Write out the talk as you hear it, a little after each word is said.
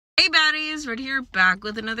Hey baddies, Red here, back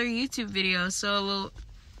with another YouTube video. So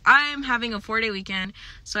I'm having a 4-day weekend,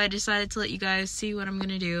 so I decided to let you guys see what I'm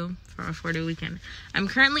gonna do for a 4-day weekend. I'm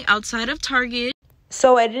currently outside of Target.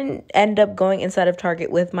 So I didn't end up going inside of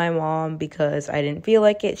Target with my mom because I didn't feel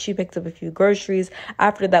like it. She picked up a few groceries.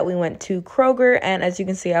 After that, we went to Kroger, and as you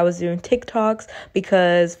can see, I was doing TikToks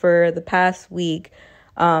because for the past week,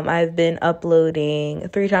 I've been uploading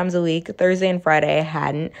 3 times a week. Thursday and Friday I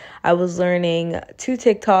hadn't. I was learning 2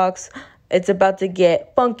 TikToks. It's about to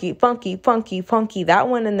get funky. That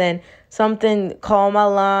one, and then something, call my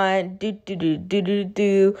line,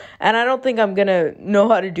 do. And I don't think I'm gonna know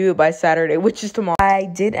how to do it by Saturday, which is tomorrow. I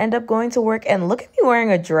did end up going to work, and look at me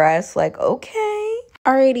wearing a dress. Like, okay.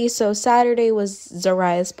 Alrighty, so Saturday was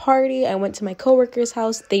Zariah's party. I went to my coworker's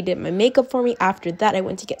house. They did my makeup for me. After that, I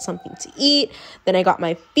went to get something to eat. Then I got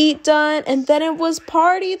my feet done, and then it was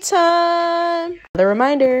party time. Another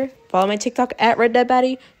reminder, follow my TikTok at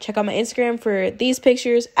RedDatBaddie. Check out my Instagram for these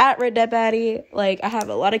pictures at RedDatBaddie. Like, I have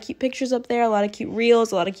a lot of cute pictures up there, a lot of cute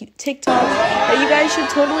reels, a lot of cute TikToks that you guys should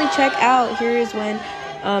totally check out. Here is when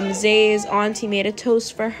Zay's auntie made a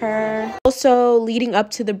toast for her. Also, leading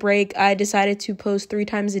up to the break, I decided to post 3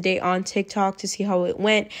 times a day on TikTok to see how it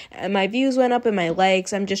went. And my views went up and my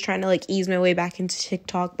likes. I'm just trying to ease my way back into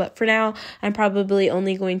TikTok. But for now, I'm probably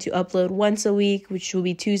only going to upload once a week, which will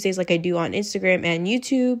be Tuesdays like I do on Instagram and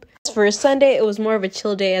YouTube. For Sunday, it was more of a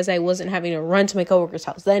chill day as I wasn't having to run to my coworker's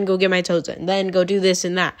house, then go get my toes done, then go do this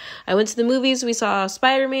and that. I went to the movies. We saw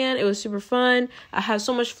Spider-Man. It was super fun. I had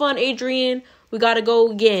so much fun, Adrian. We gotta go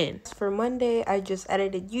again. For Monday, I just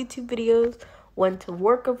edited YouTube videos, went to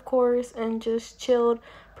work, of course, and just chilled,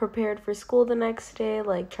 prepared for school the next day,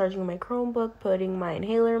 like charging my Chromebook, putting my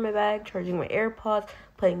inhaler in my bag, charging my AirPods,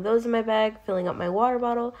 putting those in my bag, filling up my water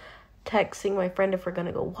bottle, texting my friend if we're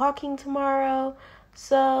gonna go walking tomorrow.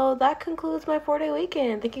 So that concludes my 4-day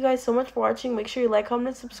weekend. Thank you guys so much for watching. Make sure you like, comment,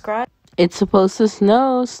 and subscribe. It's supposed to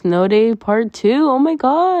snow. Snow day part 2. Oh my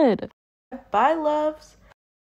god. Bye, loves.